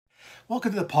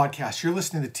Welcome to the podcast. You're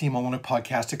listening to the Team Owner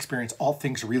Podcast Experience, all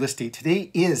things real estate. Today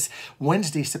is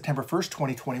Wednesday, September 1st,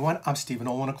 2021. I'm Stephen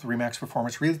Olenek with Remax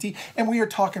Performance Realty, and we are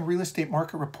talking real estate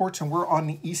market reports, and we're on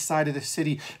the east side of the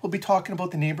city. We'll be talking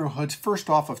about the neighborhoods, first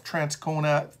off of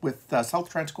Transcona with South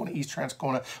Transcona, East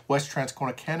Transcona, West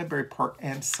Transcona, Canterbury Park,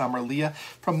 and Summerlea.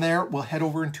 From there, we'll head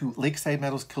over into Lakeside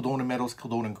Meadows,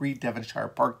 Kildonan and Green, Devonshire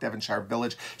Park, Devonshire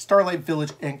Village, Starlight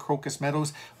Village, and Crocus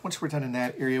Meadows. Once we're done in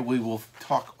that area, we will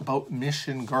talk about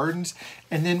Mission Gardens,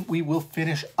 and then we will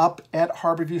finish up at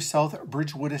Harborview South,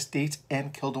 Bridgewood Estates,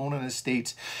 and Kildonan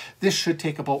Estates. This should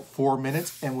take about 4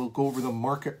 minutes, and we'll go over the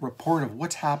market report of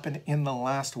what's happened in the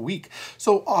last week.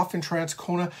 So off in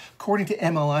Transcona, according to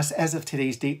MLS, as of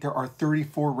today's date, there are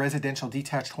 34 residential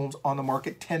detached homes on the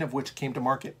market, 10 of which came to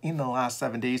market in the last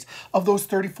 7 days. Of those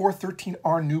 34, 13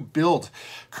 are new builds.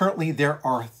 Currently, there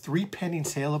are 3 pending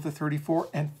sale of the 34,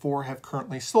 and 4 have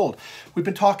currently sold. We've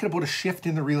been talking about a shift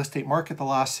in the real estate market the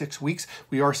last 6 weeks.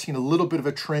 We are seeing a little bit of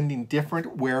a trending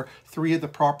different where 3 of the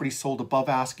properties sold above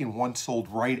asking, 1 sold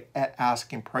right at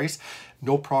asking price.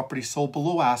 No property sold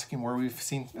below asking, where we've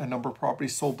seen a number of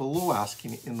properties sold below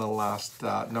asking in the last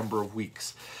number of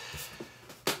weeks.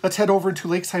 Let's head over into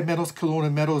Lakeside Meadows,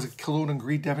 Kildonan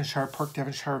Green, Devonshire Park,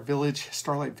 Devonshire Village,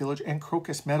 Starlight Village, and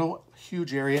Crocus Meadow.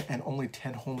 Huge area and only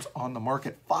 10 homes on the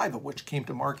market, 5 of which came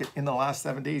to market in the last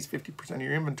 7 days, 50% of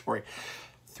your inventory.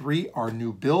 3 are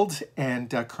new builds, and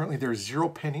currently there's 0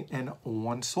 pending and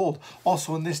 1 sold.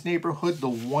 Also in this neighborhood, the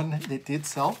 1 that did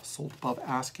sell sold above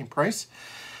asking price.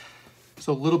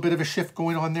 So a little bit of a shift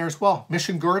going on there as well.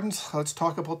 Mission Gardens, let's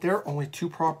talk about there. Only 2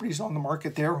 properties on the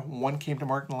market there. 1 came to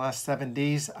market in the last 7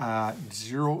 days.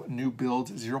 0 new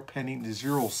builds, 0 pending,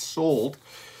 0 sold.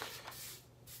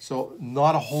 So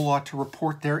not a whole lot to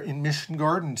report there in Mission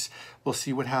Gardens. We'll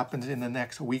see what happens in the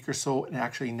next week or so. And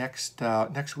actually next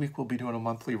week we'll be doing a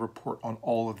monthly report on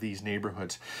all of these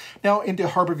neighborhoods. Now into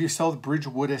Harborview South,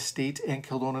 Bridgewood Estates, and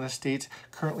Kildonan Estates.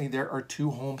 Currently there are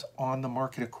 2 homes on the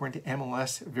market according to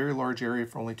MLS. Very large area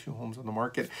for only 2 homes on the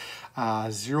market.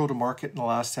 0 to market in the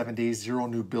last 7 days. 0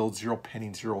 new builds, 0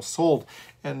 pending, 0 sold.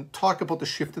 And talk about the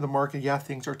shift in the market. Yeah,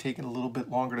 things are taking a little bit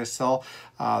longer to sell.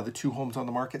 The 2 homes on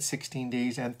the market, 16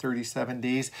 days and 37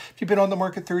 days. If you've been on the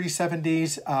market 37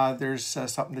 days, there's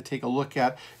something to take a look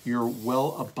at. You're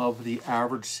well above the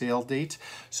average sale date.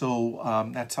 So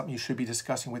that's something you should be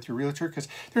discussing with your realtor, because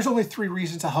there's only 3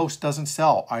 reasons a house doesn't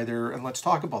sell. Either, and let's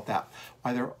talk about that,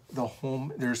 either the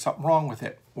home, there's something wrong with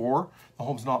it, or the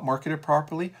home's not marketed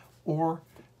properly, or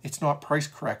it's not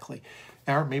priced correctly.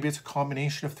 Or maybe it's a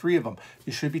combination of 3 of them.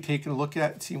 You should be taking a look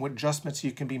at it, seeing what adjustments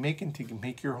you can be making to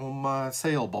make your home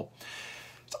saleable.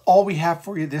 That's all we have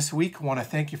for you this week. I want to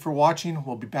thank you for watching.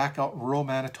 We'll be back out in rural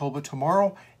Manitoba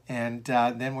tomorrow, and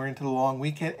then we're into the long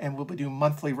weekend, and we'll be doing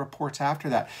monthly reports after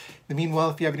that. In the meanwhile,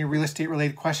 if you have any real estate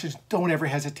related questions, don't ever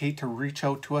hesitate to reach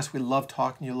out to us. We love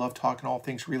talking. You love talking all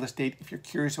things real estate. If you're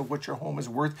curious of what your home is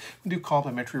worth, we do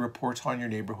complimentary reports on your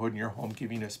neighborhood and your home,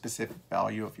 giving you a specific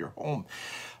value of your home.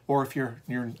 Or if you're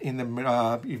in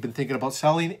the you've been thinking about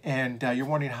selling and you're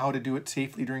wondering how to do it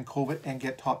safely during COVID and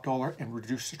get top dollar and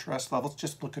reduce the stress levels,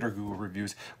 just look at our Google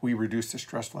reviews. We reduce the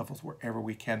stress levels wherever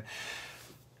we can.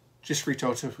 Just reach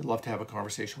out to us. We'd love to have a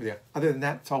conversation with you. Other than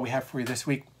that, that's all we have for you this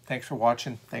week. Thanks for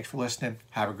watching. Thanks for listening.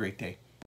 Have a great day.